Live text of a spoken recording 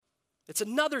It's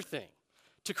another thing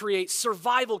to create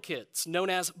survival kits known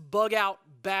as bug-out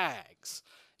bags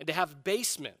and to have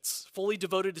basements fully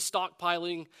devoted to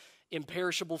stockpiling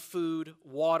imperishable food,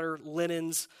 water,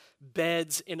 linens,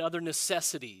 beds, and other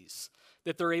necessities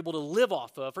that they're able to live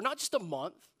off of for not just a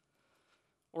month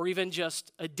or even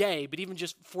just a day, but even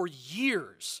just for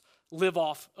years live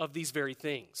off of these very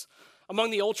things.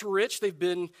 Among the ultra-rich, they've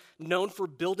been known for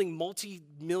building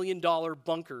multi-million-dollar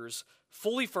bunkers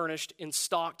fully furnished and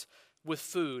stocked with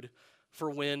food for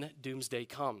when doomsday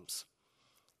comes.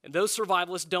 And those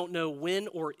survivalists don't know when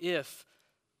or if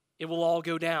it will all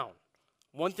go down.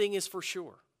 One thing is for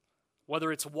sure,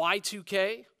 whether it's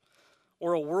Y2K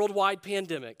or a worldwide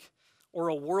pandemic or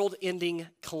a world-ending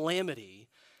calamity,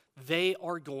 they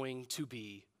are going to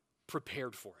be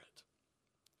prepared for it.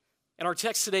 In our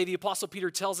text today, the Apostle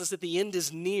Peter tells us that the end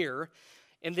is near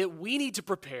and that we need to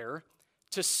prepare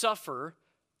to suffer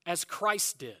as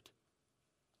Christ did.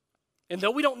 And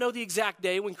though we don't know the exact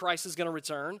day when Christ is going to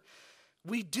return,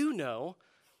 we do know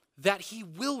that he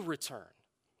will return.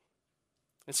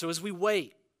 And so as we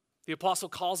wait, the apostle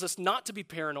calls us not to be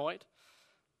paranoid,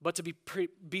 but to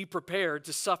be prepared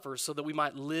to suffer so that we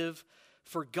might live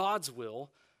for God's will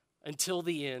until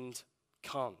the end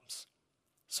comes.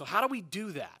 So how do we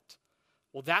do that?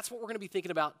 Well, that's what we're going to be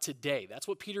thinking about today. That's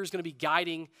what Peter is going to be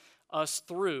guiding us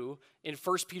through in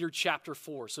 1 Peter chapter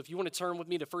 4. So if you want to turn with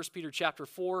me to 1 Peter chapter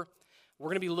 4, we're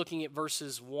going to be looking at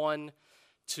verses 1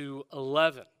 to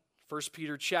 11. 1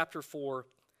 Peter chapter 4,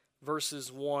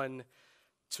 verses 1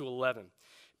 to 11.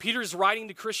 Peter is writing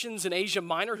to Christians in Asia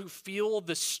Minor who feel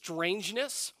the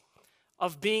strangeness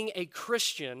of being a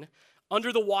Christian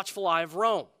under the watchful eye of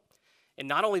Rome. And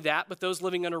not only that, but those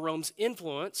living under Rome's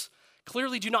influence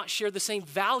clearly do not share the same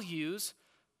values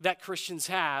that Christians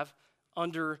have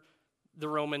under the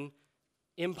Roman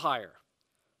Empire.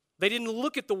 They didn't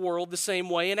look at the world the same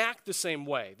way and act the same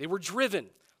way. They were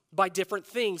driven by different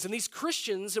things. And these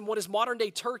Christians in what is modern-day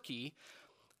Turkey,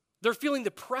 they're feeling the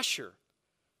pressure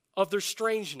of their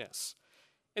strangeness.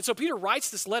 And so Peter writes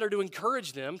this letter to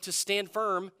encourage them to stand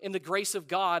firm in the grace of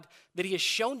God that he has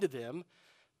shown to them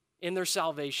in their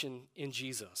salvation in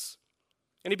Jesus.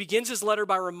 And he begins his letter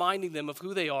by reminding them of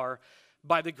who they are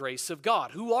by the grace of God.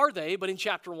 Who are they? But in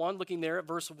chapter 1, looking there at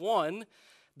verse 1,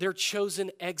 they're chosen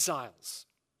exiles.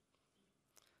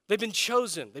 They've been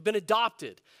chosen. They've been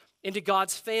adopted into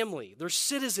God's family. They're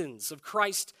citizens of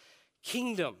Christ's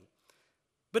kingdom.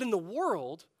 But in the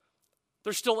world,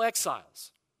 they're still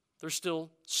exiles. They're still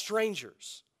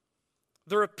strangers.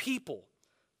 They're a people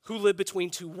who live between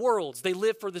two worlds. They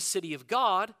live for the city of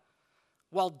God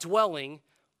while dwelling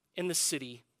in the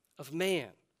city of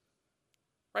man.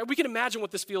 Right? We can imagine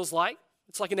what this feels like.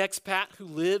 It's like an expat who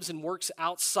lives and works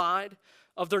outside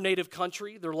of their native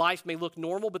country. Their life may look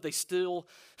normal, but they still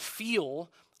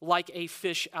feel like a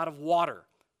fish out of water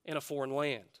in a foreign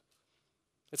land.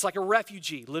 It's like a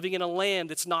refugee living in a land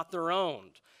that's not their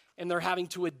own, and they're having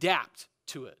to adapt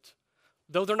to it.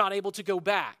 Though they're not able to go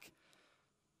back,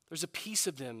 there's a piece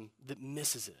of them that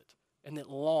misses it and that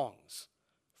longs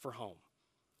for home.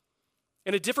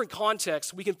 In a different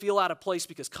context, we can feel out of place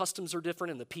because customs are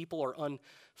different and the people are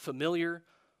unfamiliar.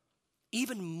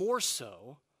 Even more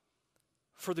so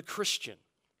for the Christian.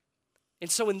 And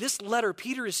so in this letter,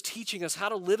 Peter is teaching us how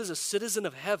to live as a citizen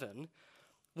of heaven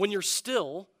when you're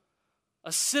still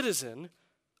a citizen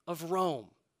of Rome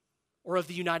or of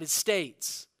the United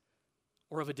States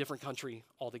or of a different country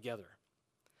altogether.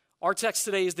 Our text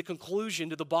today is the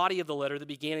conclusion to the body of the letter that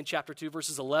began in chapter 2,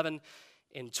 verses 11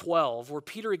 and 12, where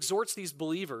Peter exhorts these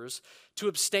believers to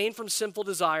abstain from sinful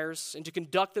desires and to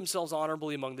conduct themselves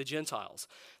honorably among the Gentiles.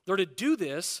 They're to do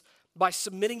this by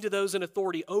submitting to those in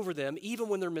authority over them, even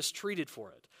when they're mistreated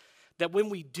for it. That when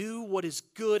we do what is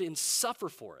good and suffer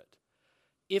for it,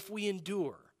 if we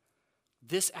endure,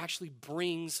 this actually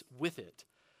brings with it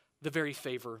the very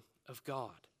favor of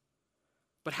God.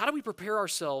 But how do we prepare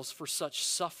ourselves for such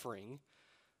suffering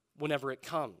whenever it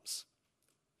comes?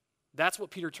 That's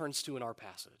what Peter turns to in our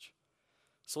passage.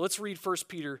 So let's read 1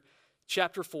 Peter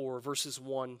chapter 4, verses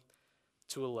 1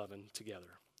 to 11 together.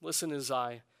 Listen as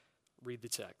I read the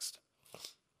text.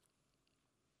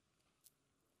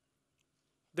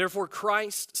 Therefore,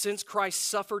 since Christ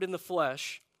suffered in the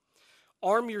flesh,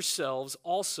 arm yourselves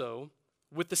also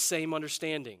with the same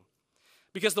understanding.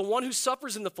 Because the one who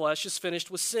suffers in the flesh is finished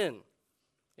with sin,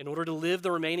 in order to live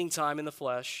the remaining time in the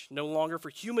flesh, no longer for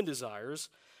human desires,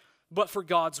 but for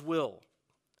God's will.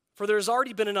 For there has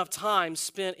already been enough time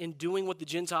spent in doing what the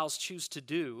Gentiles choose to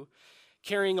do,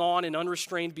 carrying on in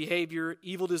unrestrained behavior,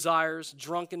 evil desires,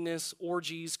 drunkenness,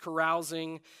 orgies,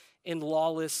 carousing, and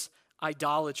lawless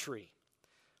idolatry.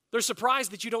 They're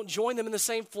surprised that you don't join them in the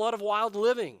same flood of wild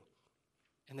living,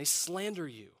 and they slander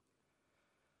you.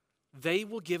 They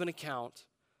will give an account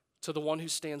to the one who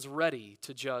stands ready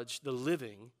to judge the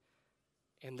living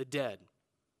and the dead.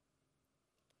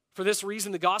 For this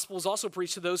reason, the gospel is also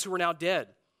preached to those who are now dead,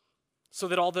 so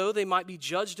that although they might be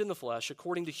judged in the flesh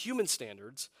according to human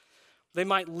standards, they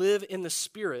might live in the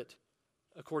spirit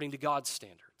according to God's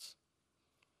standards.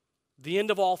 The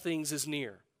end of all things is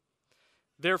near.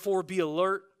 Therefore, be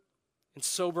alert and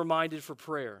sober-minded for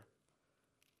prayer.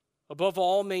 Above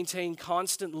all, maintain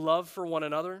constant love for one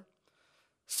another,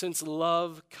 since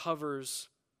love covers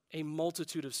a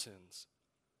multitude of sins.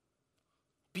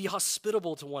 Be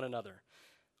hospitable to one another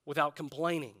without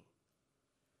complaining.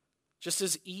 Just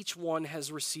as each one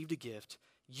has received a gift,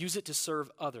 use it to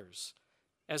serve others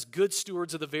as good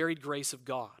stewards of the varied grace of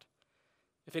God.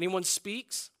 If anyone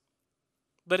speaks,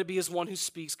 let it be as one who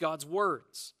speaks God's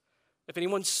words. If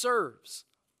anyone serves,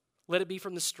 let it be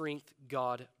from the strength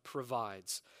God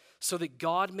provides, so that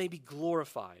God may be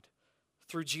glorified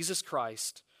through Jesus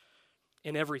Christ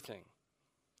in everything.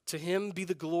 To him be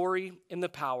the glory and the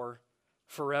power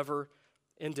forever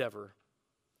and ever.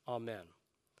 Amen.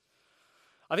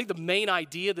 I think the main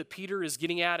idea that Peter is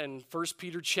getting at in 1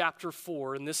 Peter chapter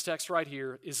 4 in this text right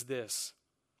here is this: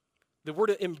 that we're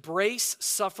to embrace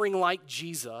suffering like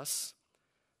Jesus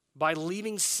by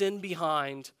leaving sin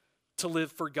behind to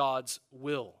live for God's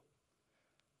will.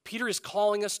 Peter is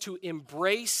calling us to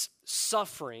embrace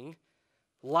suffering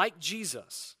like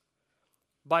Jesus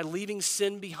by leaving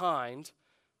sin behind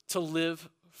to live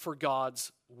for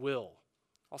God's will.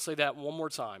 I'll say that one more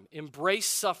time. Embrace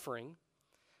suffering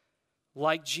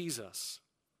like Jesus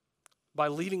by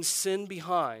leaving sin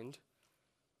behind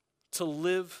to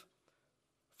live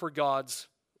for God's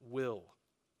will.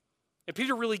 And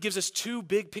Peter really gives us two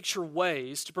big picture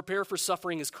ways to prepare for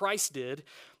suffering as Christ did,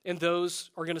 and those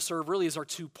are going to serve really as our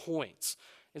 2 points.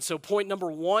 And so point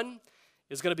number 1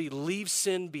 is going to be leave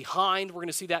sin behind. We're going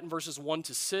to see that in verses 1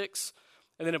 to 6.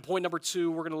 And then in point number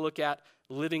 2, we're going to look at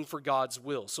living for God's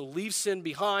will. So leave sin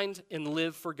behind and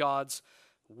live for God's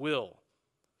will.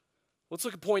 Let's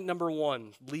look at point number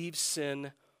 1, leave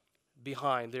sin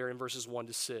behind, there in verses 1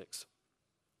 to 6.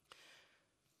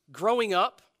 Growing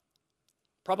up,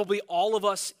 probably all of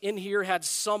us in here had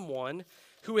someone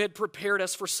who had prepared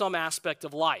us for some aspect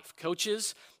of life.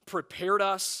 Coaches prepared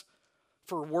us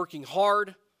for working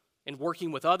hard and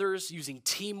working with others, using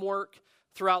teamwork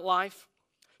throughout life.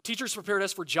 Teachers prepared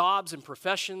us for jobs and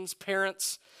professions.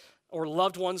 Parents or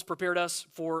loved ones prepared us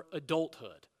for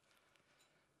adulthood.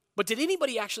 But did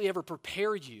anybody actually ever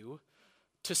prepare you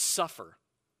to suffer?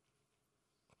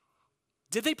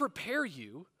 Did they prepare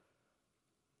you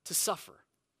to suffer?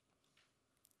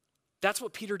 That's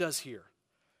what Peter does here.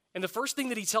 And the first thing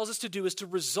that he tells us to do is to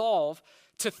resolve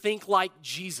to think like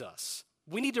Jesus.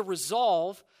 We need to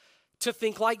resolve to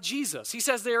think like Jesus. He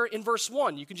says there in verse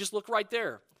 1, you can just look right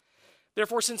there.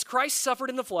 Therefore, since Christ suffered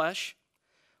in the flesh,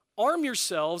 arm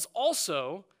yourselves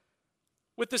also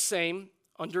with the same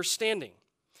understanding.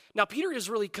 Now, Peter is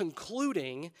really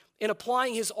concluding and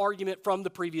applying his argument from the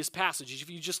previous passages. If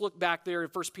you just look back there in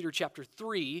 1 Peter chapter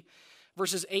 3,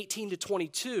 verses 18 to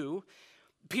 22,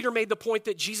 Peter made the point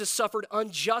that Jesus suffered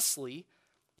unjustly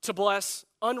to bless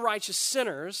unrighteous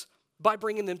sinners by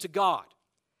bringing them to God.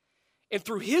 And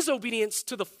through his obedience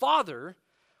to the Father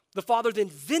then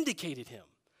vindicated him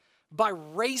by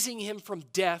raising him from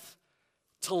death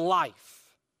to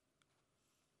life.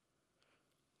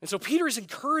 And so Peter is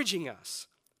encouraging us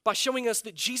by showing us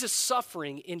that Jesus'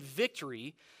 suffering in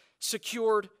victory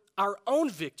secured our own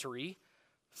victory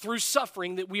through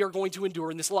suffering that we are going to endure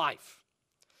in this life.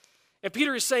 And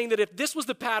Peter is saying that if this was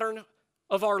the pattern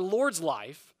of our Lord's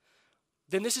life,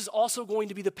 then this is also going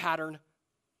to be the pattern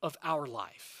of our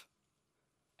life.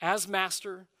 As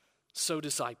master, so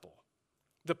disciple.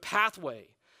 The pathway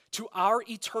to our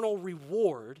eternal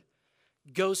reward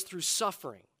goes through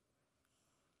suffering.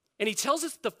 And he tells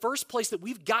us the first place that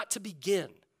we've got to begin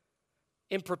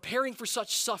in preparing for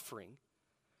such suffering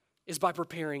is by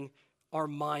preparing our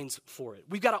minds for it.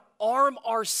 We've got to arm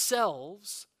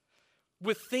ourselves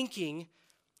with thinking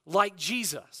like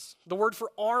Jesus. The word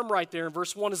for arm right there in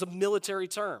verse 1 is a military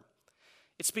term.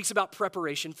 It speaks about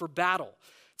preparation for battle.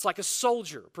 It's like a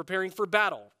soldier preparing for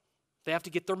battle. They have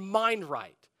to get their mind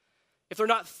right. If they're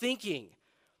not thinking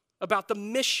about the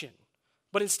mission,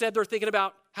 but instead they're thinking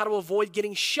about how to avoid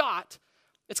getting shot,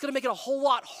 it's going to make it a whole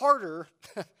lot harder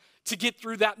to get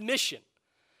through that mission.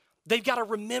 They've got to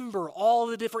remember all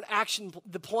the different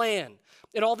the plan,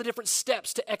 and all the different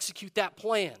steps to execute that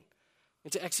plan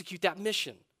and to execute that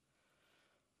mission.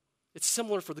 It's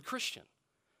similar for the Christian.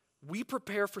 We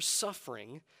prepare for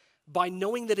suffering by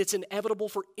knowing that it's inevitable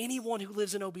for anyone who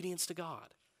lives in obedience to God.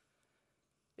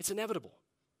 It's inevitable.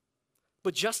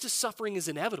 But just as suffering is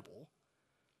inevitable,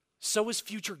 so is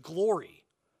future glory.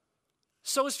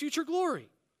 So is future glory.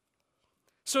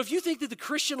 So if you think that the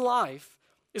Christian life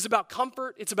is about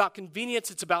comfort, it's about convenience,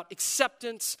 it's about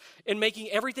acceptance, and making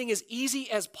everything as easy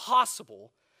as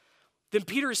possible, then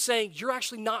Peter is saying you're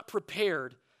actually not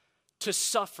prepared to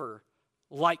suffer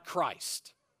like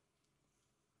Christ.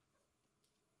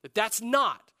 That's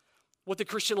not what the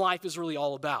Christian life is really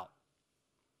all about.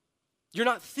 You're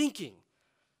not thinking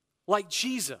like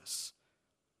Jesus.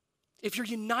 If you're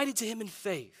united to him in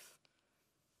faith,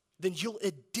 then you'll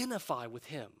identify with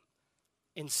him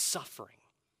in suffering.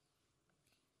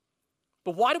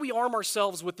 But why do we arm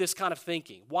ourselves with this kind of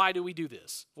thinking? Why do we do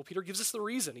this? Well, Peter gives us the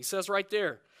reason. He says right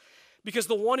there, because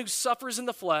the one who suffers in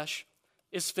the flesh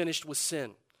is finished with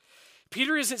sin.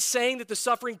 Peter isn't saying that the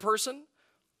suffering person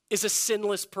is a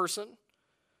sinless person,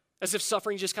 as if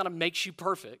suffering just kind of makes you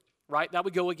perfect, right? That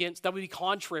would be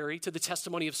contrary to the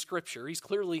testimony of Scripture. He's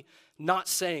clearly not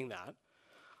saying that.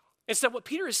 Instead, what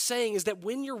Peter is saying is that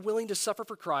when you're willing to suffer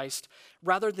for Christ,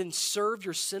 rather than serve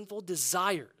your sinful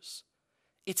desires,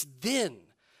 it's then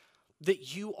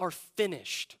that you are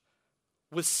finished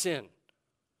with sin.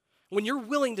 When you're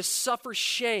willing to suffer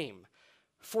shame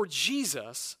for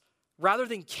Jesus, rather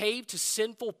than cave to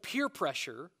sinful peer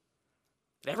pressure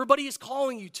that everybody is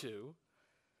calling you to,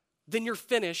 then you're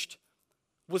finished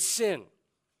with sin.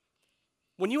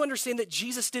 When you understand that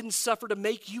Jesus didn't suffer to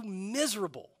make you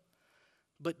miserable,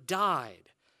 but died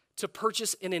to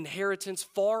purchase an inheritance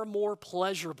far more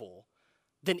pleasurable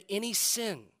than any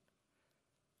sin,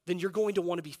 then you're going to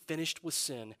want to be finished with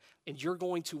sin, and you're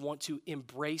going to want to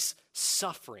embrace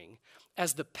suffering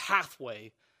as the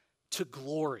pathway to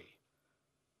glory.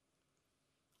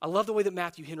 I love the way that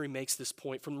Matthew Henry makes this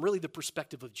point from really the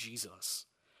perspective of Jesus.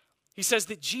 He says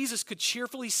that Jesus could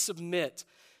cheerfully submit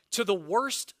to the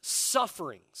worst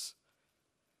sufferings,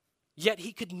 yet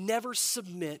he could never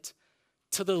submit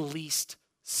to the least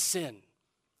sin.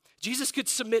 Jesus could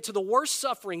submit to the worst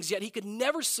sufferings, yet he could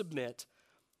never submit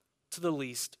to the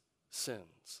least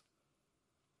sins.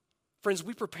 Friends,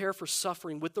 we prepare for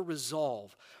suffering with the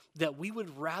resolve that we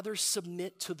would rather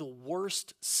submit to the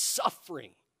worst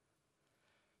suffering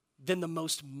than the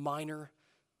most minor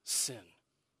sin.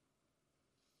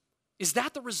 Is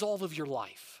that the resolve of your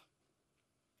life?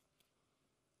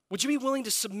 Would you be willing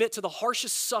to submit to the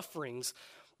harshest sufferings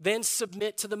than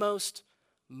submit to the most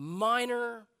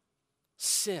minor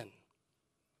sin?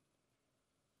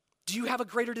 Do you have a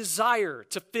greater desire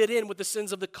to fit in with the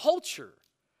sins of the culture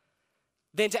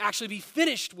than to actually be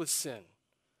finished with sin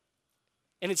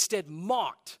and instead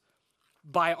mocked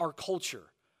by our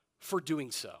culture for doing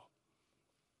so?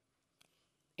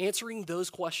 Answering those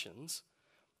questions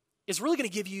is really going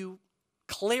to give you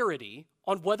clarity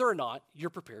on whether or not you're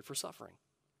prepared for suffering.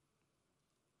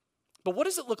 But what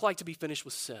does it look like to be finished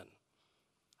with sin?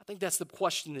 I think that's the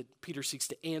question that Peter seeks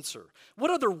to answer. What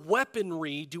other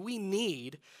weaponry do we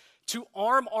need to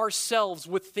arm ourselves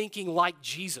with thinking like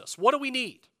Jesus? What do we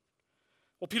need?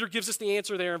 Well, Peter gives us the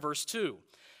answer there in verse 2.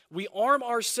 We arm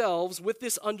ourselves with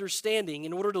this understanding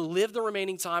in order to live the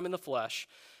remaining time in the flesh,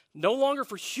 no longer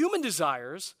for human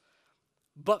desires,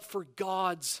 but for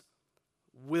God's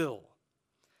will.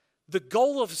 The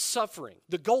goal of suffering,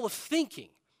 the goal of thinking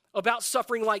about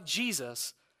suffering like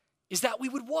Jesus is that we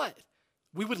would what?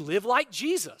 We would live like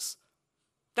Jesus.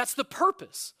 That's the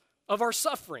purpose of our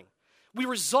suffering. We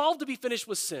resolve to be finished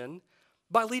with sin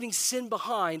by leaving sin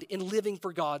behind and living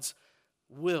for God's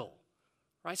will.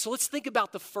 Right? So let's think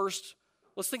about the first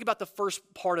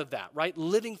part of that, right?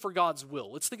 Living for God's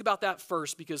will. Let's think about that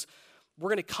first, because we're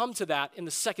going to come to that in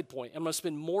the second point. I'm going to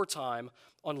spend more time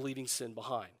on leaving sin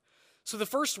behind. So the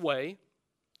first way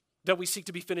that we seek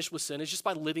to be finished with sin is just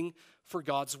by living for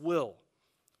God's will.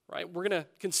 Right? We're going to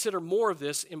consider more of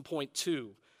this in point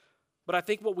 2. But I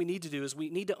think what we need to do is we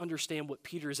need to understand what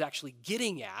Peter is actually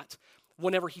getting at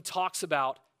whenever he talks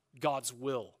about God's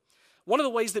will. One of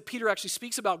the ways that Peter actually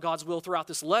speaks about God's will throughout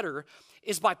this letter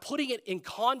is by putting it in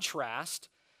contrast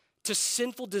to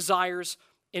sinful desires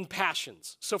and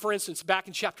passions. So for instance, back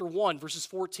in chapter 1, verses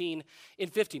 14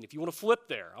 and 15, if you want to flip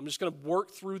there, I'm just going to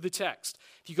work through the text.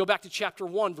 If you go back to chapter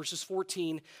 1, verses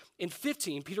 14 and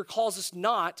 15, Peter calls us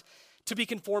not to be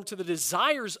conformed to the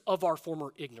desires of our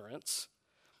former ignorance,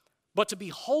 but to be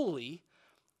holy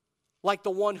like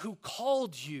the one who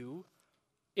called you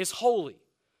is holy.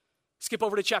 Skip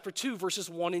over to chapter 2, verses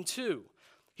 1 and 2.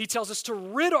 He tells us to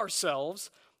rid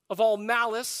ourselves of all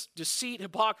malice, deceit,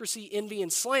 hypocrisy, envy,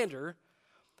 and slander,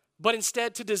 but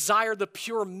instead to desire the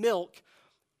pure milk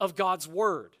of God's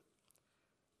word.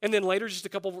 And then later, just a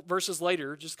couple verses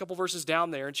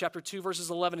down there, in chapter 2, verses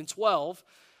 11 and 12,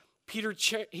 Peter,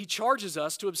 he charges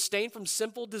us to abstain from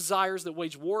sinful desires that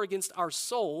wage war against our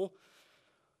soul,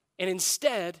 and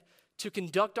instead to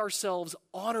conduct ourselves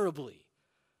honorably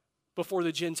before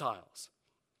the Gentiles.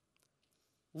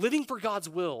 Living for God's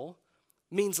will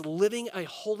means living a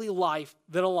holy life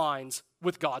that aligns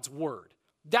with God's word.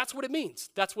 That's what it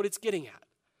means. That's what it's getting at.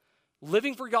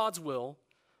 Living for God's will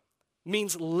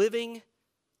means living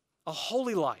a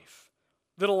holy life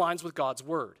that aligns with God's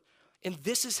word. And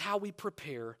this is how we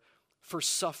prepare for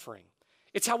suffering.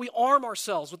 It's how we arm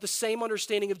ourselves with the same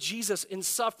understanding of Jesus in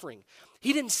suffering.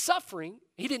 He didn't suffer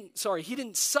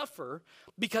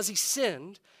because he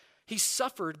sinned. He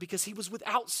suffered because he was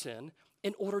without sin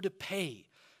in order to pay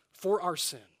for our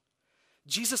sin.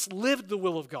 Jesus lived the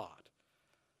will of God.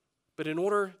 But in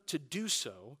order to do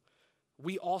so,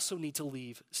 we also need to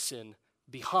leave sin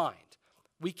behind.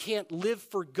 We can't live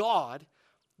for God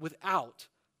without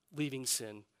leaving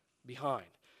sin behind.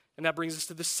 And that brings us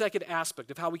to the second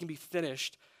aspect of how we can be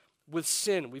finished with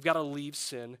sin. We've got to leave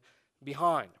sin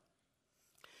behind.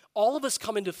 All of us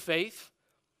come into faith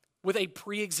with a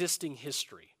pre-existing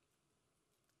history.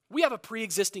 We have a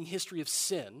pre-existing history of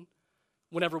sin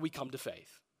whenever we come to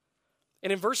faith.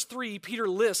 And in verse 3, Peter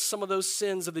lists some of those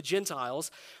sins of the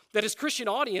Gentiles that his Christian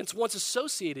audience once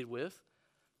associated with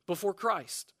before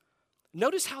Christ.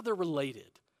 Notice how they're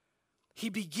related. He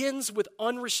begins with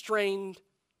unrestrained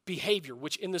behavior,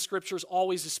 which in the scriptures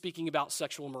always is speaking about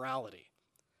sexual immorality.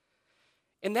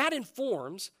 And that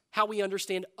informs how we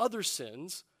understand other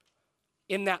sins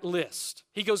in that list.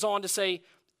 He goes on to say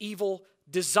evil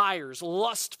desires,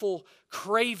 lustful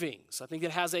cravings. I think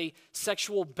it has a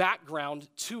sexual background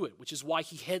to it, which is why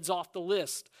he heads off the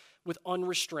list with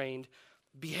unrestrained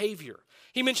behavior.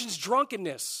 He mentions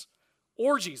drunkenness,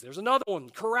 orgies. There's another one,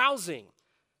 carousing.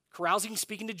 Carousing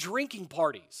speaking to drinking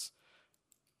parties.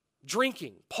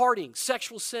 Drinking, partying,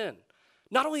 sexual sin.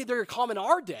 Not only are they common in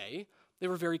our day, they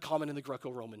were very common in the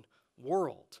Greco-Roman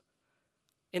world.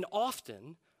 And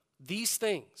often, these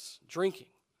things, drinking,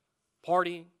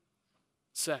 partying,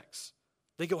 sex,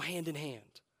 they go hand in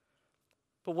hand.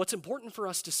 But what's important for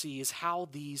us to see is how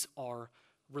these are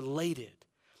related.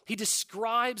 He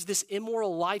describes this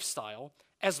immoral lifestyle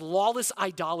as lawless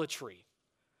idolatry.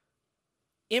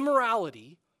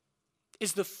 Immorality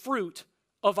is the fruit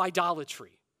of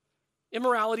idolatry.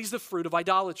 Immorality is the fruit of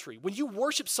idolatry. When you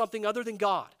worship something other than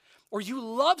God, or you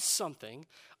love something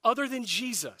other than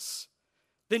Jesus,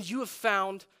 then you have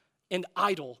found an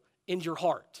idol in your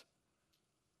heart.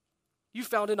 You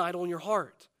found an idol in your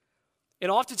heart. And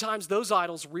oftentimes those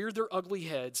idols rear their ugly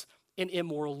heads in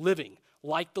immoral living,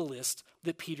 like the list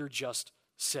that Peter just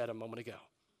said a moment ago.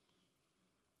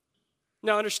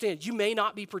 Now understand, you may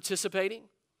not be participating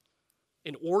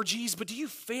in orgies, but do you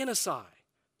fantasize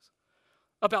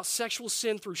about sexual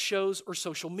sin through shows or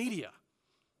social media?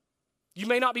 You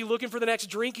may not be looking for the next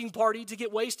drinking party to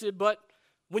get wasted, but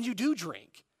when you do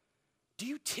drink, do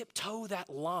you tiptoe that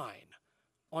line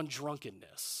on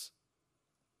drunkenness?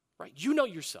 Right? You know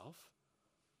yourself.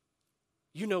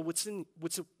 You know what's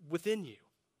within you.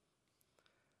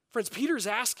 Friends, Peter's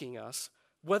asking us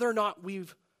whether or not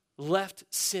we've left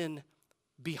sin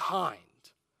behind,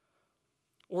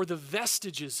 or the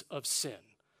vestiges of sin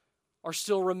are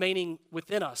still remaining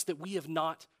within us that we have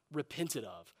not repented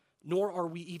of, nor are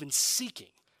we even seeking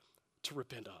to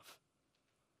repent of.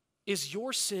 Is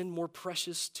your sin more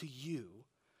precious to you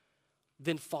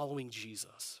than following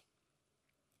Jesus?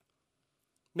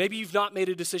 Maybe you've not made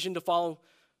a decision to follow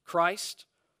Christ,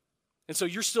 and so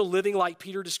you're still living like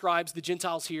Peter describes the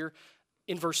Gentiles here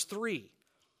in verse 3.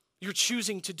 You're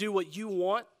choosing to do what you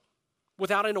want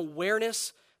without an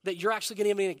awareness that you're actually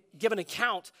going to give an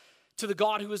account to the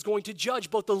God who is going to judge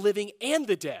both the living and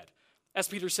the dead, as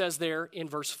Peter says there in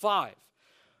verse 5.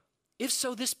 If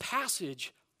so, this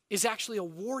passage is actually a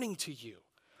warning to you.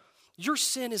 Your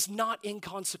sin is not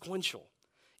inconsequential.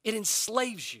 It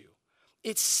enslaves you.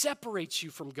 It separates you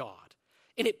from God.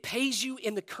 And it pays you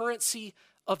in the currency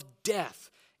of death.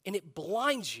 And it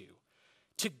blinds you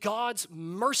to God's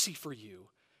mercy for you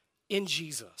in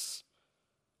Jesus.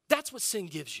 That's what sin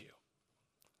gives you.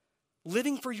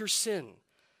 Living for your sin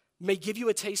may give you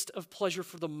a taste of pleasure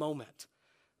for the moment,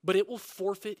 but it will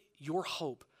forfeit your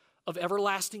hope of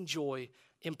everlasting joy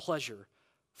and pleasure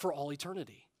for all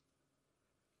eternity.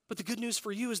 But the good news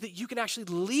for you is that you can actually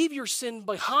leave your sin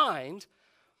behind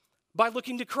by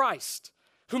looking to Christ,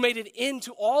 who made an end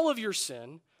to all of your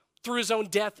sin through his own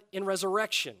death and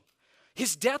resurrection.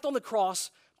 His death on the cross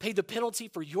paid the penalty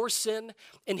for your sin,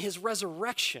 and his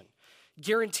resurrection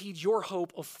guaranteed your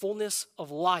hope of fullness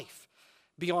of life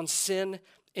beyond sin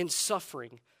and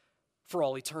suffering for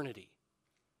all eternity.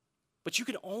 But you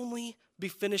can only be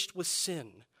finished with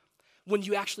sin when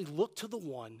you actually look to the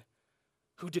one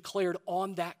who declared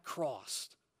on that cross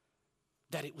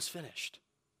that it was finished.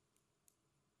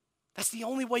 That's the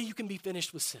only way you can be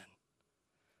finished with sin.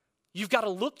 You've got to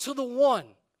look to the one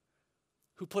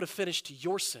who put a finish to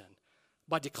your sin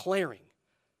by declaring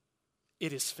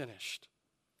it is finished.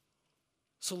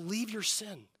 So leave your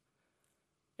sin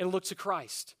and look to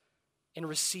Christ and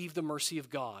receive the mercy of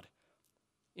God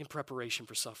in preparation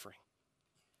for suffering.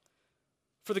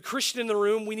 For the Christian in the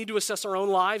room, we need to assess our own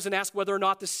lives and ask whether or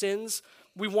not the sins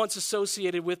we once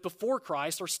associated with before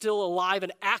Christ are still alive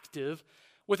and active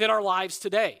within our lives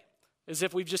today, as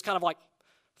if we've just kind of like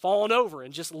fallen over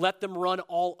and just let them run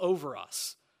all over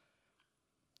us.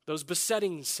 Those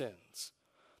besetting sins.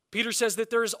 Peter says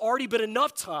that there has already been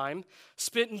enough time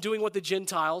spent in doing what the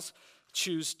Gentiles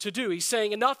choose to do. He's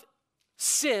saying enough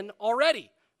sin already.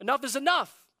 Enough is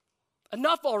enough.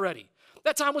 Enough already.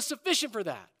 That time was sufficient for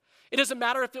that. It doesn't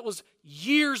matter if it was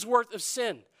years worth of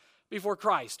sin before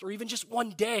Christ or even just one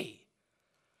day.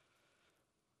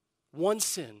 One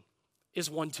sin is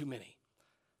one too many.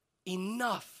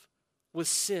 Enough with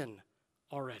sin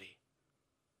already.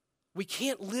 We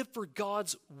can't live for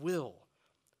God's will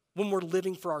when we're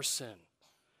living for our sin.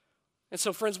 And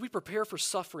so, friends, we prepare for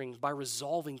suffering by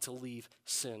resolving to leave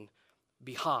sin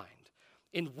behind.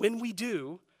 And when we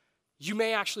do, you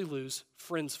may actually lose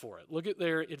friends for it. Look at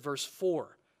there at verse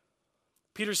 4.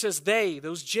 Peter says, they,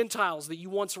 those Gentiles that you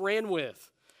once ran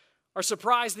with, are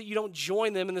surprised that you don't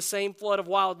join them in the same flood of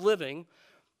wild living,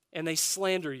 and they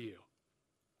slander you.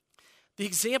 The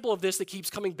example of this that keeps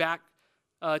coming back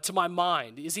to my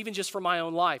mind is even just from my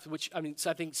own life, which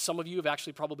I think some of you have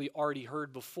actually probably already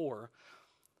heard before.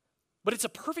 But it's a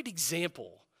perfect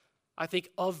example, I think,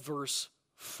 of verse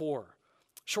 4.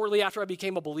 Shortly after I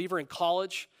became a believer in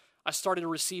college, I started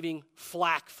receiving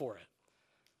flack for it.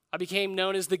 I became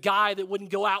known as the guy that wouldn't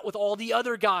go out with all the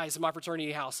other guys in my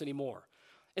fraternity house anymore.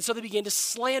 And so they began to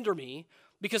slander me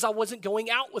because I wasn't going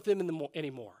out with them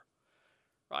anymore,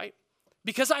 right?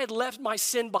 Because I had left my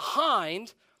sin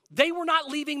behind, they were not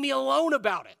leaving me alone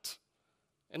about it.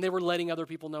 And they were letting other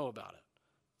people know about it,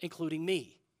 including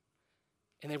me.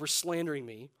 And they were slandering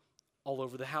me all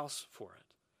over the house for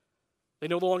it. They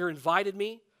no longer invited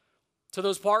me to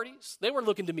those parties. They were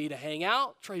looking to me to hang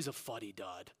out. Trey's a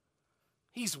fuddy-dud.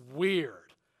 He's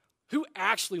weird. Who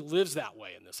actually lives that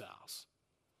way in this house?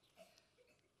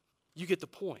 You get the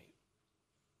point.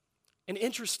 And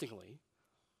interestingly,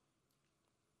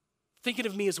 thinking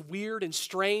of me as weird and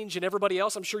strange and everybody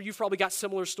else, I'm sure you've probably got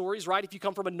similar stories, right? If you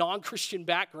come from a non-Christian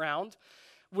background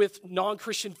with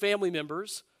non-Christian family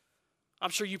members, I'm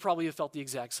sure you probably have felt the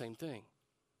exact same thing.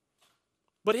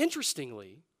 But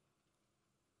interestingly,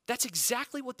 that's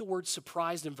exactly what the word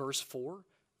surprised in verse 4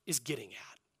 is getting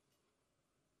at.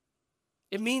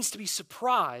 It means to be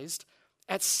surprised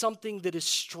at something that is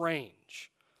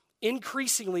strange.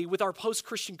 Increasingly, with our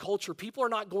post-Christian culture, people are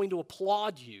not going to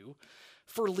applaud you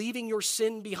for leaving your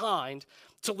sin behind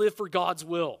to live for God's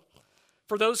will.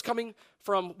 For those coming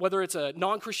from, whether it's a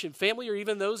non-Christian family or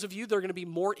even those of you that are going to be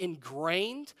more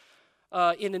ingrained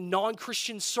in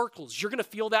non-Christian circles, you're going to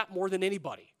feel that more than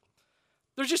anybody.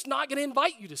 They're just not going to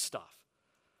invite you to stuff.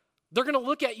 They're going to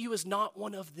look at you as not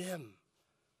one of them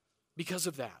because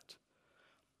of that.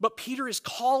 But Peter is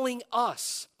calling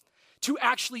us to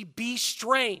actually be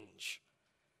strange.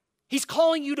 He's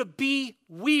calling you to be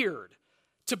weird,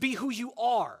 to be who you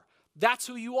are. That's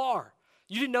who you are.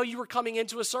 You didn't know you were coming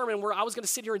into a sermon where I was going to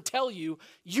sit here and tell you,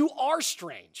 you are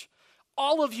strange.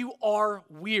 All of you are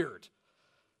weird.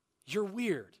 You're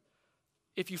weird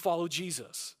if you follow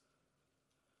Jesus.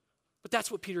 But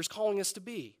that's what Peter's calling us to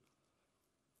be.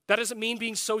 That doesn't mean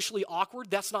being socially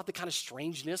awkward. That's not the kind of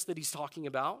strangeness that he's talking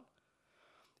about.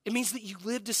 It means that you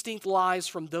live distinct lives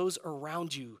from those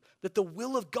around you, that the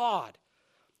will of God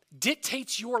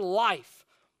dictates your life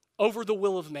over the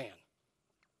will of man.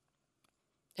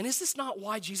 And is this not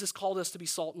why Jesus called us to be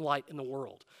salt and light in the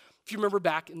world? If you remember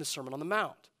back in the Sermon on the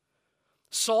Mount,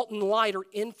 salt and light are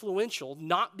influential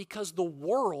not because the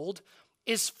world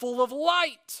is full of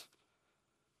light,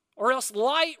 or else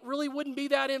light really wouldn't be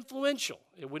that influential.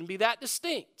 It wouldn't be that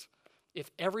distinct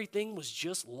if everything was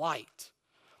just light.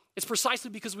 It's precisely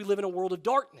because we live in a world of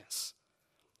darkness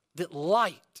that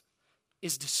light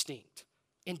is distinct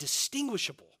and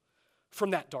distinguishable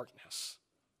from that darkness.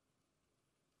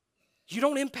 You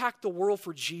don't impact the world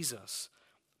for Jesus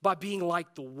by being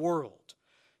like the world.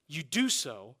 You do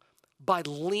so by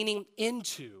leaning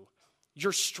into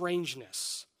your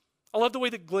strangeness. I love the way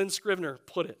that Glenn Scrivener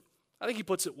put it. I think he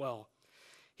puts it well.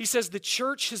 He says, the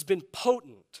church has been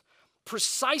potent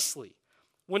precisely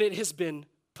when it has been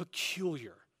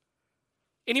peculiar.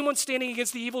 Anyone standing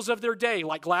against the evils of their day,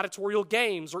 like gladiatorial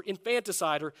games or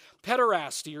infanticide or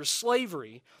pederasty or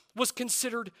slavery, was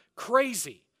considered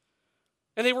crazy.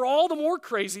 And they were all the more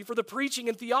crazy for the preaching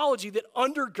and theology that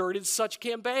undergirded such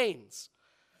campaigns.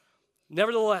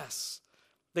 Nevertheless,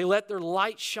 they let their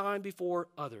light shine before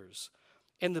others,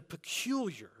 and the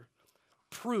peculiar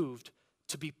proved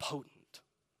to be potent.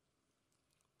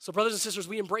 So, brothers and sisters,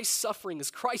 we embrace suffering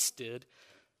as Christ did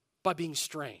by being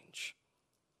strange.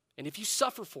 And if you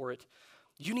suffer for it,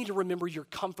 you need to remember your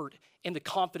comfort and the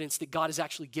confidence that God has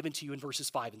actually given to you in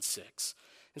verses 5 and 6.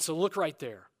 And so look right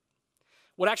there.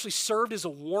 What actually served as a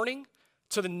warning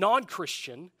to the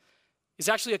non-Christian is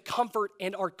actually a comfort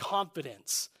and our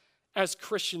confidence as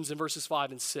Christians in verses 5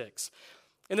 and 6.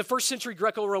 In the first century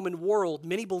Greco-Roman world,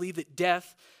 many believed that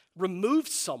death removed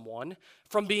someone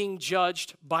from being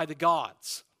judged by the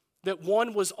gods. That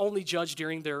one was only judged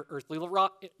during their earthly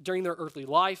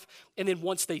life, and then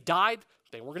once they died,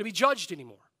 they weren't going to be judged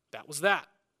anymore. That was that.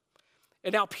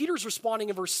 And now Peter's responding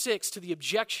in verse 6 to the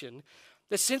objection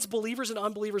that since believers and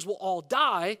unbelievers will all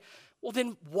die, well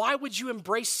then why would you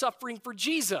embrace suffering for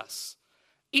Jesus?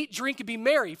 Eat, drink, and be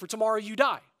merry, for tomorrow you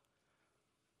die.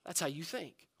 That's how you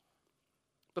think.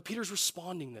 But Peter's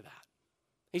responding to that.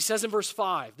 He says in verse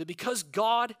 5 that because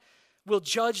God will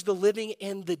judge the living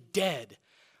and the dead,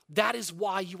 that is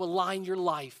why you align your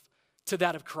life to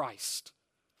that of Christ.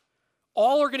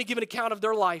 All are going to give an account of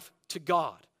their life to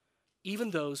God,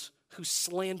 even those who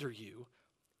slander you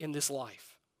in this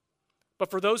life.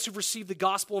 But for those who've received the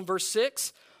gospel in verse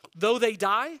 6, though they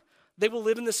die, they will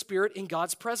live in the Spirit in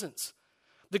God's presence.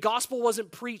 The gospel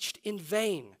wasn't preached in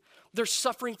vain. Their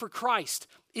suffering for Christ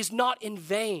is not in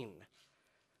vain.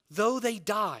 Though they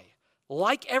die,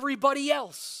 like everybody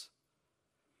else,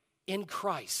 in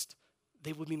Christ,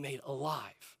 they will be made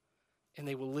alive, and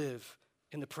they will live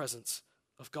in the presence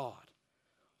of God.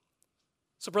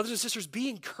 So brothers and sisters, be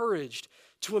encouraged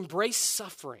to embrace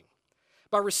suffering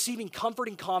by receiving comfort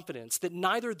and confidence that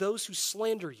neither those who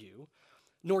slander you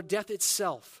nor death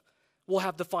itself will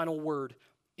have the final word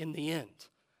in the end.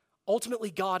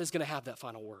 Ultimately, God is going to have that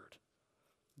final word.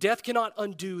 Death cannot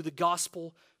undo the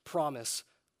gospel promise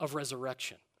of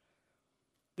resurrection.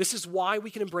 This is why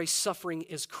we can embrace suffering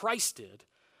as Christ did,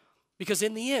 because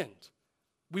in the end,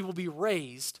 we will be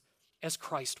raised as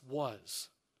Christ was.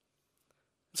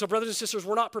 So brothers and sisters,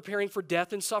 we're not preparing for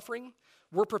death and suffering.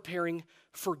 We're preparing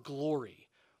for glory.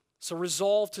 So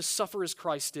resolve to suffer as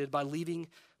Christ did by leaving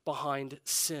behind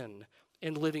sin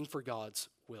and living for God's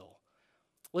will.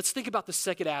 Let's think about the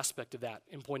second aspect of that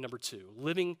in point number 2,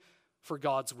 living for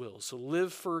God's will. So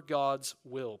live for God's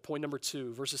will. Point number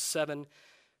 2, verses 7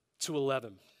 to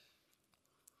 11.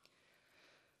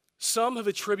 Some have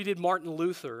attributed Martin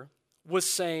Luther with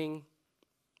saying,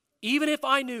 even if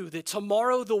I knew that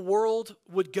tomorrow the world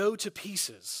would go to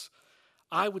pieces,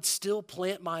 I would still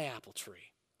plant my apple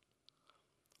tree.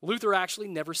 Luther actually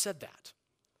never said that.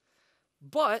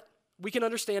 But we can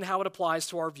understand how it applies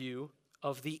to our view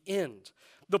of the end.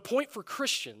 The point for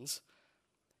Christians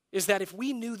is that if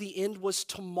we knew the end was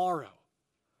tomorrow,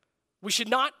 we should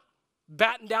not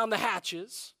batten down the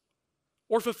hatches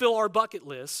or fulfill our bucket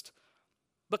list,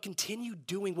 but continue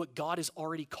doing what God has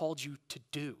already called you to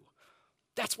do.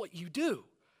 That's what you do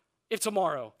if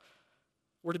tomorrow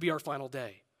were to be our final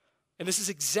day. And this is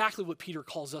exactly what Peter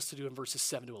calls us to do in verses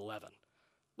 7 to 11.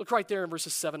 Look right there in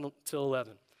verses 7 to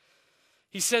 11.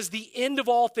 He says, the end of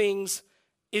all things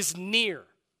is near.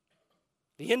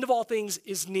 The end of all things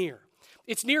is near.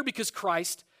 It's near because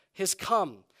Christ has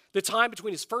come. The time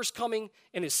between his first coming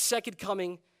and his second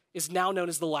coming is now known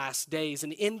as the last days.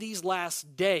 And in these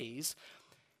last days,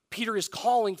 Peter is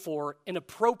calling for an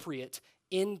appropriate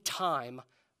end-time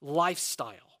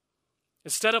lifestyle.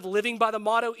 Instead of living by the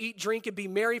motto, eat, drink, and be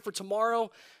merry, for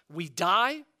tomorrow we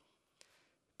die,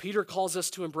 Peter calls us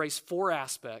to embrace 4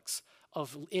 aspects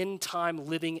of end-time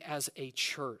living as a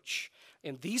church.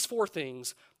 And these 4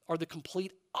 things are the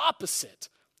complete opposite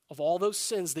of all those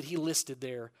sins that he listed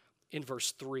there in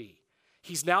verse 3.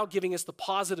 He's now giving us the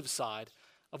positive side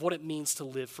of what it means to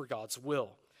live for God's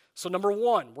will. So number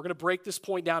 1, we're going to break this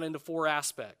point down into 4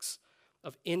 aspects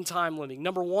of end-time living.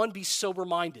 Number 1, be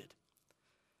sober-minded.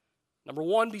 Number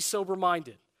 1, be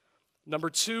sober-minded. Number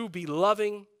 2, be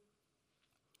loving.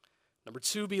 Number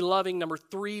 2, be loving. Number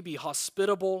 3, be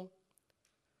hospitable.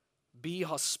 Be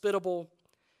hospitable.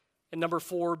 And number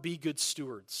 4, be good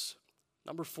stewards.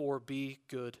 Number 4, be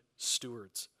good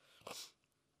stewards.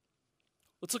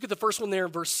 Let's look at the first one there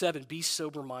in verse 7, be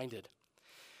sober-minded.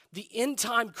 The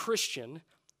end-time Christian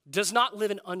does not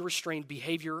live in unrestrained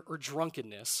behavior or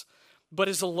drunkenness, but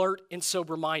is alert and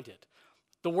sober-minded.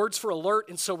 The words for alert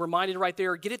and sober-minded right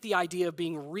there get at the idea of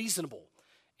being reasonable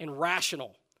and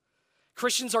rational.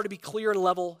 Christians are to be clear and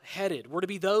level-headed. We're to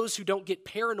be those who don't get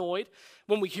paranoid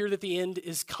when we hear that the end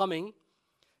is coming,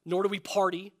 nor do we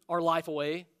party our life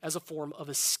away as a form of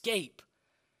escape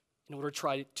in order to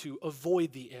try to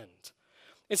avoid the end.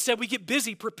 Instead, we get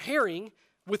busy preparing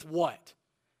with what?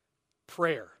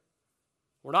 Prayer.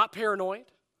 We're not paranoid,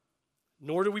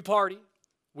 nor do we party.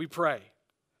 We pray.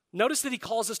 Notice that he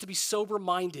calls us to be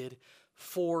sober-minded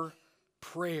for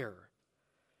prayer.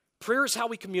 Prayer is how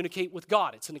we communicate with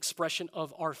God. It's an expression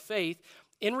of our faith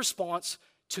in response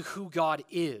to who God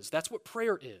is. That's what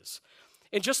prayer is.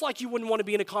 And just like you wouldn't want to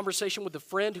be in a conversation with a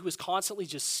friend who is constantly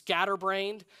just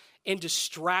scatterbrained and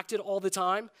distracted all the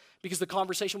time because the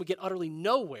conversation would get utterly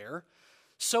nowhere,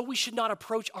 so we should not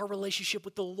approach our relationship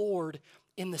with the Lord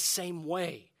in the same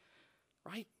way,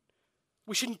 right?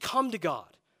 We shouldn't come to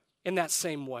God in that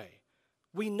same way.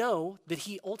 We know that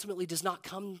he ultimately does not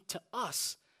come to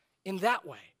us in that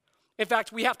way. In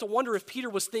fact, we have to wonder if Peter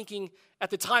was thinking at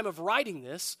the time of writing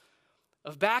this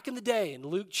of back in the day in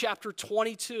Luke chapter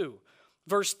 22,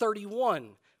 verse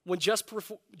 31, when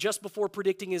just before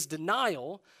predicting his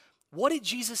denial, what did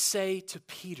Jesus say to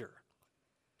Peter?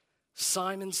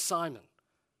 Simon, Simon,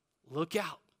 look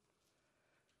out.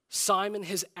 Simon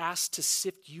has asked to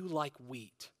sift you like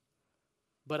wheat,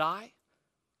 but I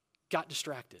got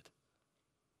distracted.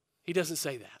 He doesn't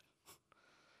say that.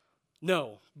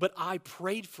 No, but I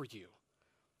prayed for you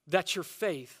that your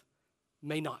faith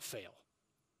may not fail.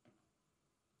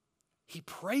 He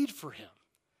prayed for him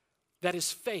that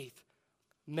his faith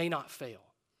may not fail.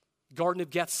 Garden of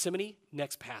Gethsemane,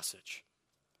 next passage.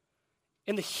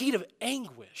 In the heat of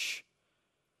anguish,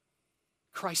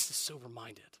 Christ is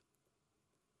sober-minded.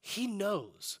 He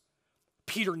knows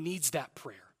Peter needs that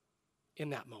prayer in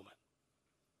that moment.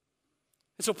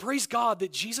 And so praise God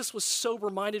that Jesus was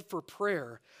sober-minded for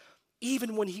prayer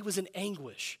even when he was in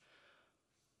anguish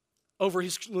over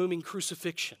his looming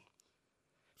crucifixion.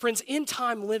 Friends,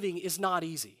 end-time living is not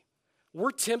easy.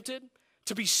 We're tempted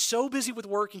to be so busy with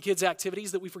work and kids'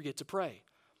 activities that we forget to pray.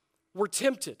 We're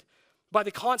tempted by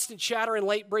the constant chatter and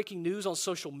late-breaking news on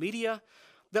social media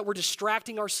that we're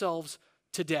distracting ourselves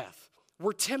to death.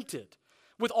 We're tempted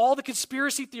with all the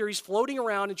conspiracy theories floating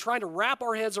around and trying to wrap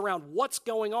our heads around what's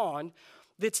going on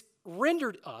that's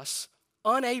rendered us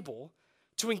unable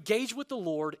to engage with the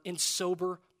Lord in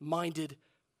sober-minded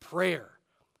prayer.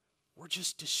 We're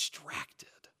just distracted.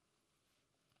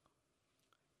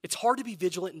 It's hard to be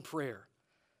vigilant in prayer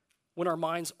when our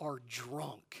minds are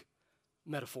drunk,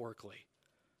 metaphorically,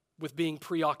 with being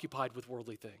preoccupied with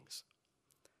worldly things.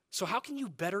 So how can you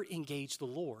better engage the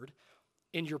Lord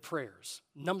in your prayers?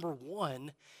 Number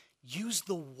one, use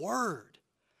the Word.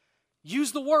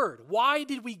 Use the Word. Why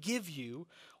did we give you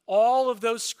all of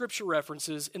those scripture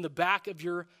references in the back of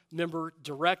your member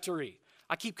directory?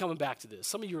 I keep coming back to this.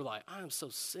 Some of you are like, I'm so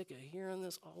sick of hearing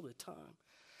this all the time.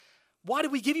 Why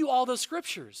did we give you all those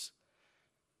scriptures?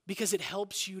 Because it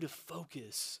helps you to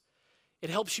focus. It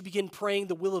helps you begin praying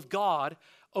the will of God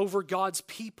over God's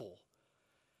people.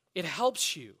 It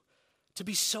helps you to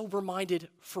be sober-minded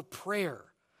for prayer,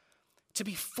 to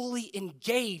be fully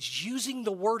engaged using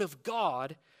the Word of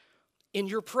God in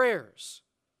your prayers.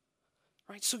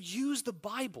 Right? So use the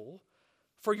Bible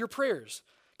for your prayers.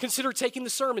 Consider taking the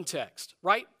sermon text,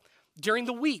 right, during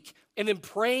the week and then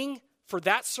praying for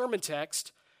that sermon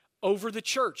text over the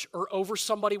church or over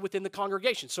somebody within the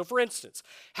congregation. So for instance,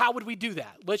 how would we do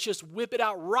that? Let's just whip it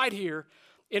out right here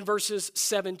in verses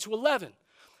 7 to 11.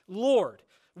 Lord,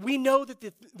 we know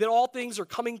that all things are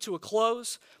coming to a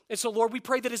close. And so, Lord, we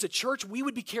pray that as a church, we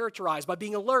would be characterized by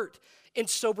being alert and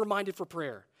sober-minded for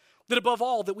prayer. That above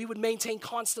all, that we would maintain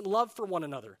constant love for one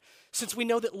another, since we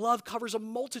know that love covers a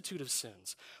multitude of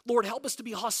sins. Lord, help us to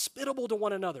be hospitable to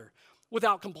one another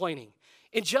without complaining.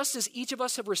 And just as each of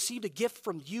us have received a gift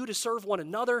from you to serve one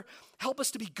another, help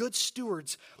us to be good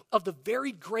stewards of the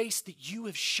varied grace that you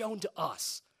have shown to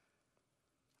us.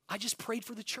 I just prayed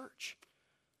for the church.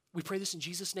 We pray this in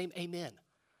Jesus' name, amen.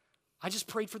 I just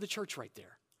prayed for the church right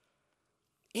there.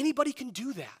 Anybody can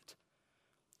do that.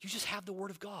 You just have the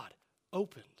Word of God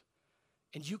opened,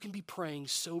 and you can be praying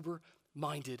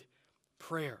sober-minded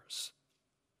prayers.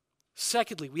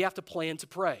 Secondly, we have to plan to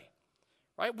pray.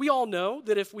 Right? We all know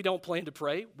that if we don't plan to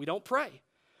pray, we don't pray.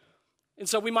 And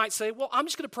so we might say, well, I'm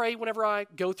just going to pray whenever I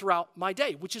go throughout my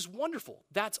day, which is wonderful.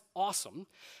 That's awesome.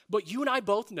 But you and I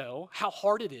both know how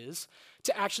hard it is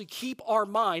to actually keep our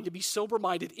mind to be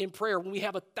sober-minded in prayer when we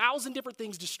have 1,000 different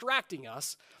things distracting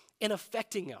us and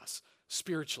affecting us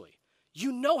spiritually.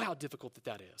 You know how difficult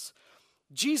that is.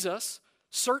 Jesus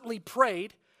certainly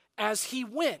prayed as he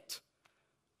went.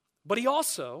 But he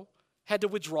also had to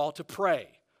withdraw to pray,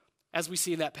 as we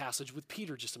see in that passage with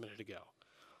Peter just a minute ago.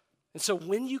 And so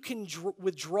when you can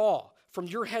withdraw from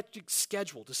your hectic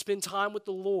schedule to spend time with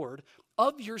the Lord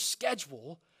of your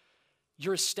schedule,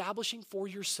 you're establishing for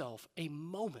yourself a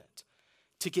moment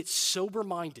to get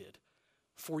sober-minded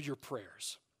for your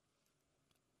prayers.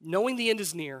 Knowing the end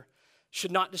is near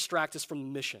should not distract us from the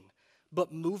mission,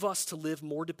 but move us to live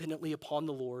more dependently upon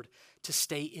the Lord, to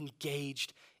stay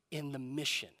engaged in the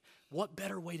mission. What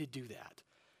better way to do that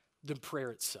than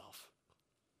prayer itself?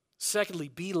 Secondly,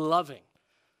 be loving.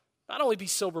 Not only be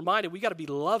sober-minded, we got to be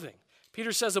loving.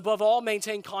 Peter says, above all,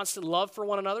 maintain constant love for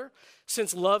one another,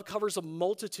 since love covers a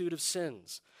multitude of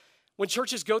sins. When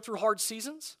churches go through hard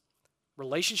seasons,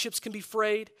 relationships can be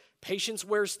frayed, patience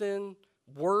wears thin,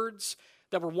 words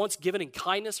that were once given in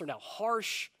kindness are now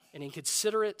harsh and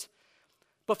inconsiderate.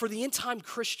 But for the end-time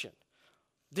Christian,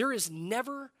 there is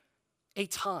never a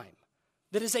time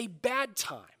that is a bad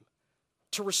time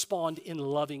to respond in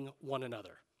loving one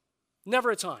another.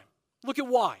 Never a time. Look at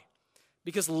why.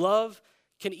 Because love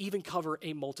can even cover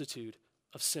a multitude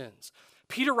of sins.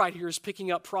 Peter right here is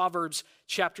picking up Proverbs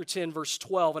chapter 10, verse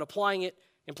 12, and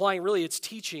implying really its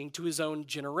teaching to his own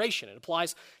generation. It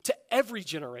applies to every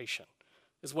generation,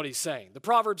 is what he's saying. The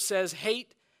proverb says,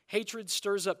 hatred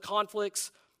stirs up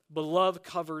conflicts, but love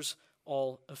covers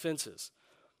all offenses.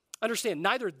 Understand,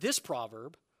 neither this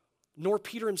proverb nor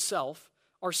Peter himself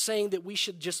are saying that we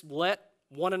should just let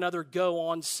one another go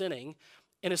on sinning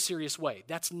in a serious way.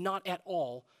 That's not at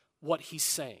all what he's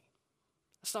saying.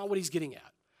 That's not what he's getting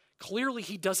at. Clearly,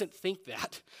 he doesn't think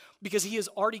that because he has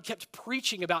already kept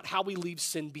preaching about how we leave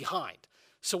sin behind.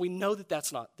 So we know that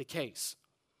that's not the case.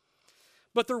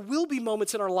 But there will be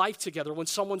moments in our life together when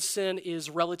someone's sin is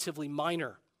relatively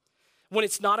minor, when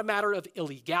it's not a matter of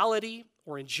illegality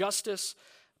or injustice,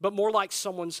 but more like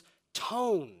someone's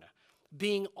tone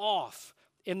being off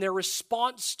in their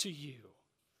response to you.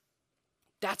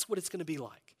 That's what it's going to be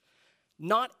like.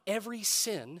 Not every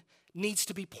sin needs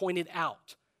to be pointed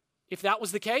out. If that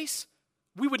was the case,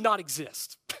 we would not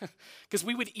exist because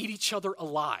we would eat each other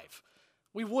alive.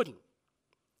 We wouldn't.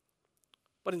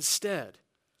 But instead,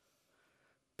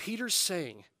 Peter's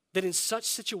saying that in such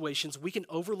situations, we can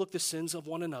overlook the sins of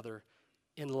one another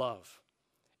in love.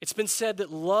 It's been said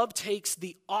that love takes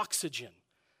the oxygen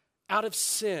out of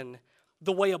sin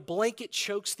the way a blanket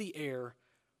chokes the air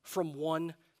from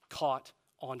one caught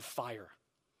on fire.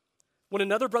 When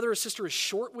another brother or sister is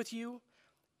short with you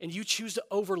and you choose to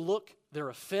overlook their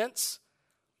offense,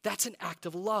 that's an act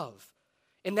of love.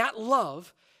 And that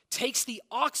love takes the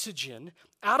oxygen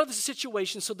out of the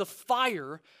situation so the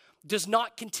fire does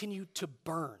not continue to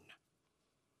burn.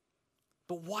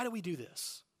 But why do we do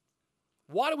this?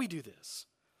 Why do we do this?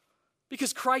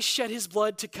 Because Christ shed his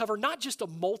blood to cover not just a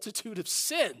multitude of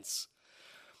sins.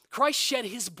 Christ shed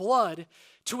his blood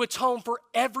to atone for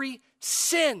every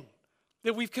sin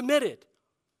that we've committed.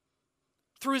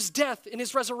 Through his death and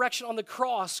his resurrection on the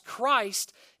cross,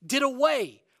 Christ did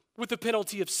away with the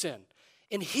penalty of sin.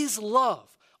 And his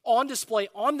love on display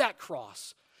on that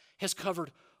cross has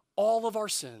covered all of our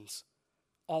sins,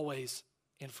 always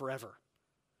and forever.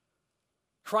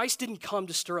 Christ didn't come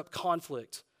to stir up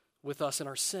conflict with us in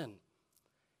our sin.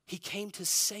 He came to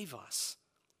save us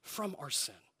from our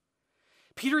sin.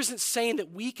 Peter isn't saying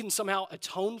that we can somehow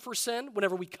atone for sin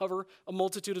whenever we cover a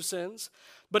multitude of sins,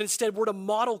 but instead we're to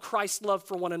model Christ's love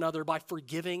for one another by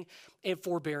forgiving and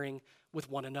forbearing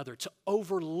with one another. To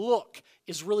overlook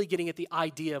is really getting at the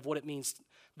idea of what it means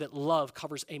that love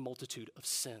covers a multitude of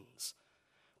sins.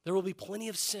 There will be plenty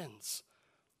of sins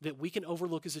that we can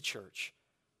overlook as a church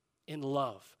in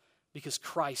love because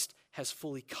Christ has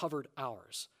fully covered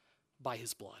ours by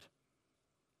his blood.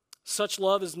 Such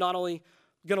love is not only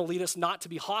going to lead us not to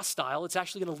be hostile, it's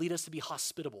actually going to lead us to be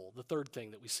hospitable. The third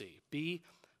thing that we see, be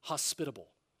hospitable.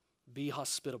 Be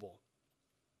hospitable.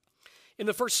 In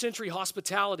the first century,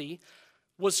 hospitality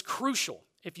was crucial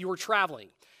if you were traveling.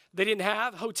 They didn't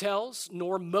have hotels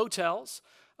nor motels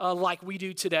like we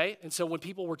do today. And so when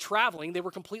people were traveling, they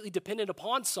were completely dependent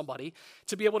upon somebody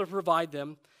to be able to provide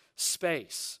them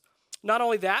space. Not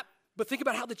only that, but think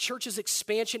about how the church's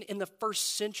expansion in the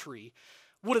first century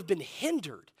would have been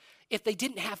hindered if they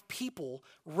didn't have people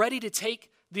ready to take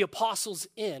the apostles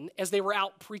in as they were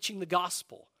out preaching the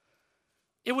gospel.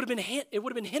 It would have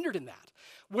been hindered in that.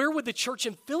 Where would the church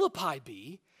in Philippi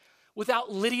be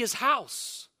without Lydia's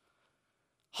house?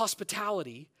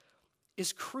 Hospitality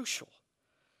is crucial.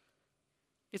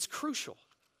 It's crucial.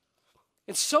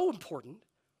 It's so important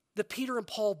that Peter and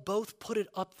Paul both put it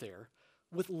up there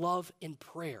with love and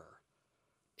prayer.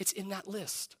 It's in that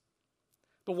list.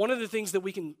 But one of the things that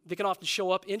can often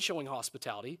show up in showing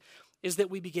hospitality is that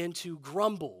we begin to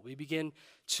grumble. We begin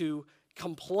to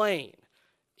complain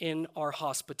in our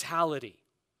hospitality.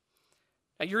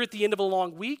 Now, you're at the end of a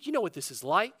long week. You know what this is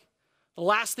like. The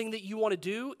last thing that you want to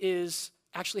do is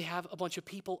actually have a bunch of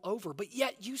people over, but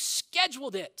yet you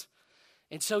scheduled it.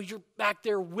 And so you're back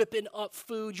there whipping up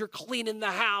food. You're cleaning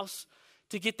the house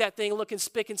to get that thing looking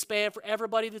spick and span for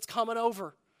everybody that's coming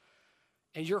over.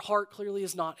 And your heart clearly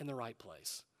is not in the right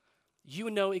place. You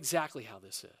know exactly how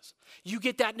this is. You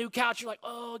get that new couch, you're like,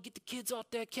 oh, get the kids off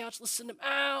that couch, let's send them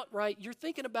out, right? You're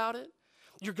thinking about it.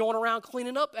 You're going around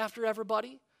cleaning up after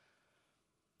everybody.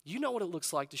 You know what it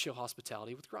looks like to show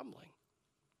hospitality with grumbling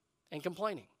and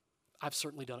complaining. I've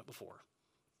certainly done it before.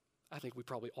 I think we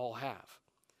probably all have.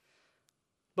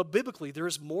 But biblically, there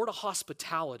is more to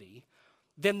hospitality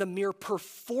than the mere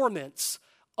performance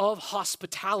of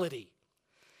hospitality.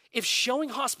 If showing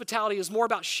hospitality is more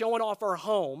about showing off our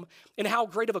home and how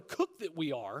great of a cook that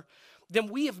we are, then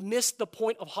we have missed the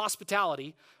point of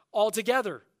hospitality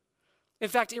altogether. In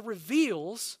fact, it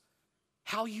reveals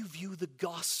how you view the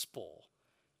gospel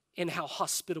and how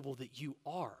hospitable that you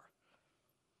are.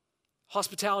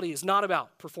 Hospitality is not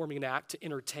about performing an act to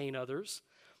entertain others.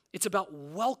 It's about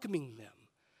welcoming them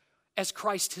as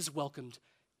Christ has welcomed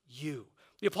you.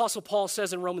 The Apostle Paul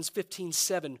says in Romans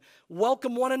 15:7,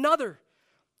 welcome one another,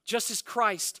 just as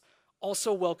Christ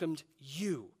also welcomed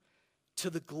you to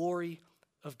the glory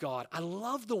of God. I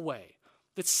love the way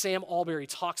that Sam Alberry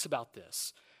talks about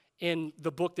this in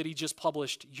the book that he just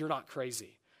published, You're Not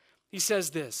Crazy. He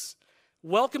says this,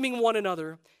 welcoming one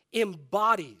another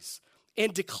embodies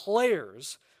and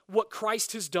declares what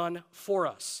Christ has done for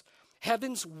us.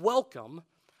 Heaven's welcome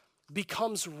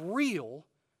becomes real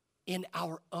in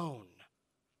our own.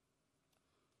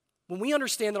 When we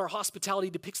understand that our hospitality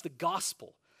depicts the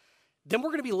gospel, then we're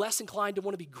going to be less inclined to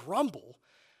want to be grumble,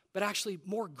 but actually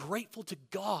more grateful to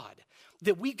God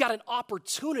that we've got an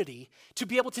opportunity to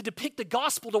be able to depict the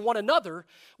gospel to one another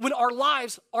when our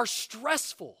lives are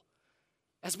stressful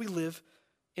as we live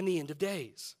in the end of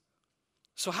days.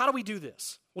 So how do we do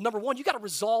this? Well, number one, you got to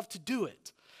resolve to do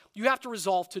it. You have to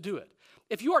resolve to do it.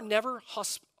 If you are never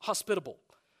hospitable,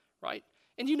 right?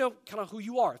 And you know kind of who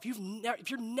you are. If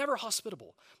you're never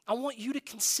hospitable, I want you to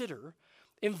consider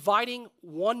inviting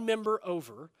one member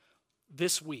over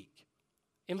this week.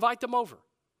 Invite them over.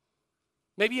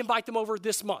 Maybe invite them over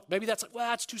this month. Maybe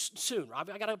that's too soon. I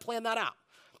got to plan that out.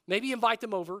 Maybe invite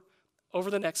them over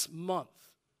the next month.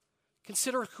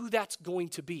 Consider who that's going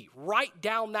to be. Write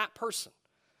down that person.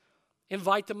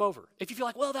 Invite them over. If you feel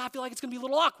like, I feel like it's going to be a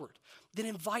little awkward, then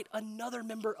invite another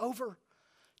member over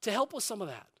to help with some of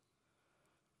that.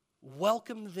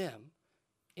 Welcome them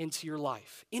into your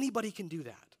life. Anybody can do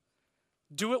that.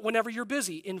 Do it whenever you're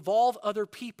busy. Involve other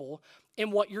people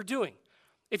in what you're doing.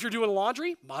 If you're doing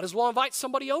laundry, might as well invite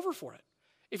somebody over for it.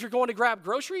 If you're going to grab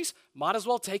groceries, might as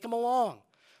well take them along.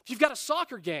 If you've got a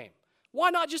soccer game, why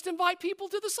not just invite people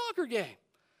to the soccer game?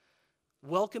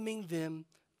 Welcoming them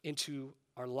into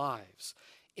our lives.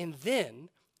 And then,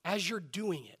 as you're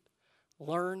doing it,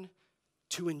 learn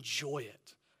to enjoy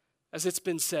it. As it's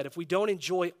been said, if we don't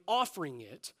enjoy offering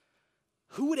it,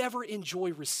 who would ever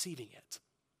enjoy receiving it?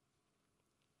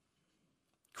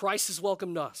 Christ has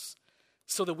welcomed us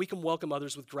so that we can welcome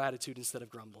others with gratitude instead of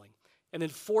grumbling. And then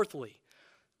fourthly,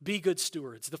 be good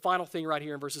stewards. The final thing right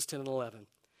here in verses 10 and 11.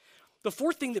 The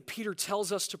fourth thing that Peter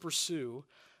tells us to pursue,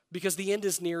 because the end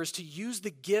is near, is to use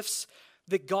the gifts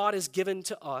that God has given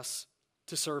to us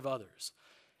to serve others.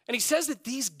 And he says that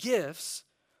these gifts,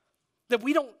 that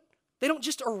they don't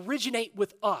just originate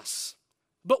with us,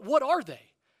 but what are they?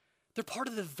 They're part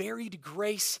of the varied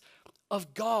grace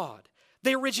of God.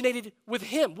 They originated with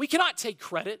him. We cannot take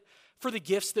credit for the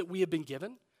gifts that we have been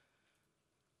given.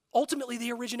 Ultimately, they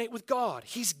originate with God.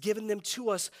 He's given them to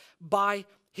us by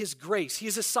his grace. He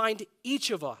has assigned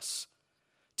each of us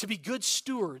to be good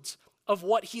stewards of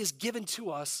what he has given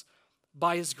to us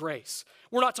by his grace.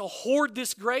 We're not to hoard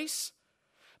this grace,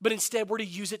 but instead we're to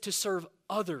use it to serve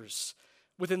others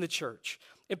within the church.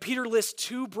 And Peter lists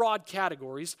two broad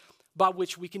categories by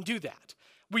which we can do that.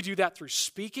 We do that through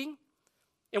speaking,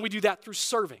 and we do that through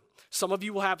serving. Some of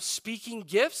you will have speaking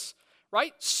gifts,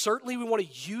 right? Certainly we want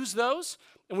to use those,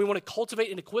 and we want to cultivate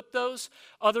and equip those.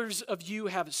 Others of you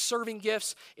have serving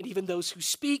gifts, and even those who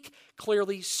speak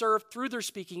clearly serve through their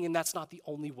speaking, and that's not the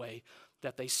only way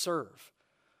that they serve.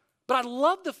 But I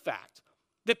love the fact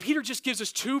that Peter just gives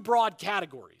us two broad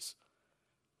categories,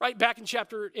 right? Back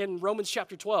in Romans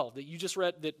chapter 12 that you just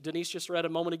read, that Denise just read a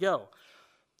moment ago.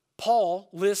 Paul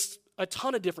lists a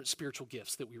ton of different spiritual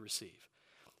gifts that we receive.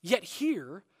 Yet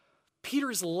here, Peter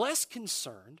is less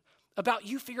concerned about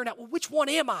you figuring out, well, which one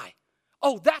am I?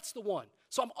 Oh, that's the one.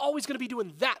 so I'm always going to be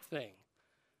doing that thing.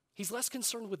 He's less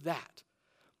concerned with that.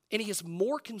 And he is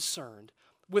more concerned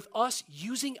with us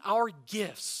using our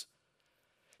gifts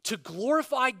to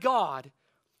glorify God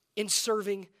in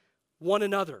serving one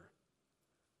another.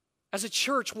 As a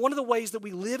church, one of the ways that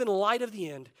we live in light of the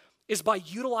end is by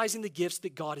utilizing the gifts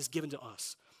that God has given to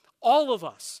us. All of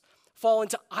us fall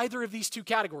into either of these two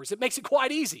categories. It makes it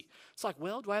quite easy. It's like,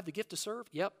 well, do I have the gift to serve?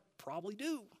 Yep, probably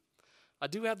do. I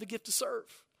do have the gift to serve.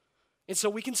 And so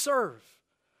we can serve.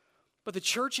 But the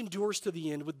church endures to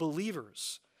the end with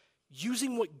believers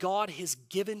using what God has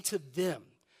given to them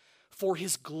for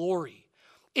his glory.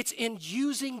 It's in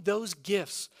using those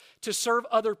gifts to serve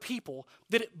other people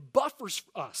that it buffers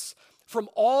us from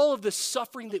all of the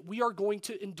suffering that we are going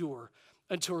to endure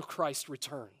until Christ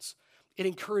returns. It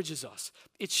encourages us.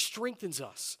 It strengthens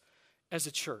us as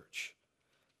a church.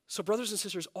 So, brothers and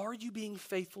sisters, are you being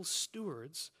faithful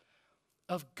stewards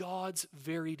of God's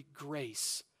varied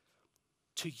grace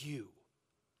to you?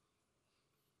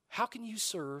 How can you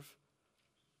serve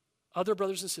other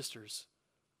brothers and sisters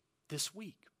this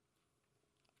week?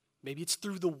 Maybe it's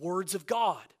through the words of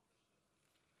God.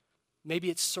 Maybe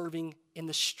it's serving in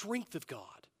the strength of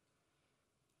God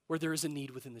where there is a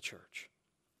need within the church.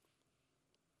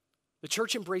 The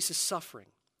church embraces suffering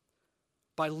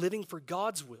by living for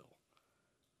God's will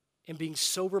and being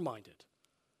sober-minded,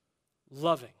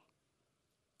 loving,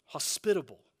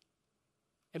 hospitable,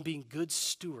 and being good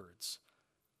stewards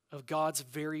of God's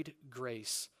varied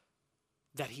grace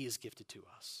that he has gifted to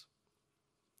us.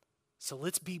 So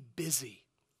let's be busy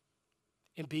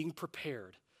in being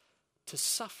prepared to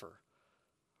suffer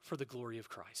for the glory of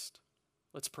Christ.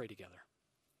 Let's pray together.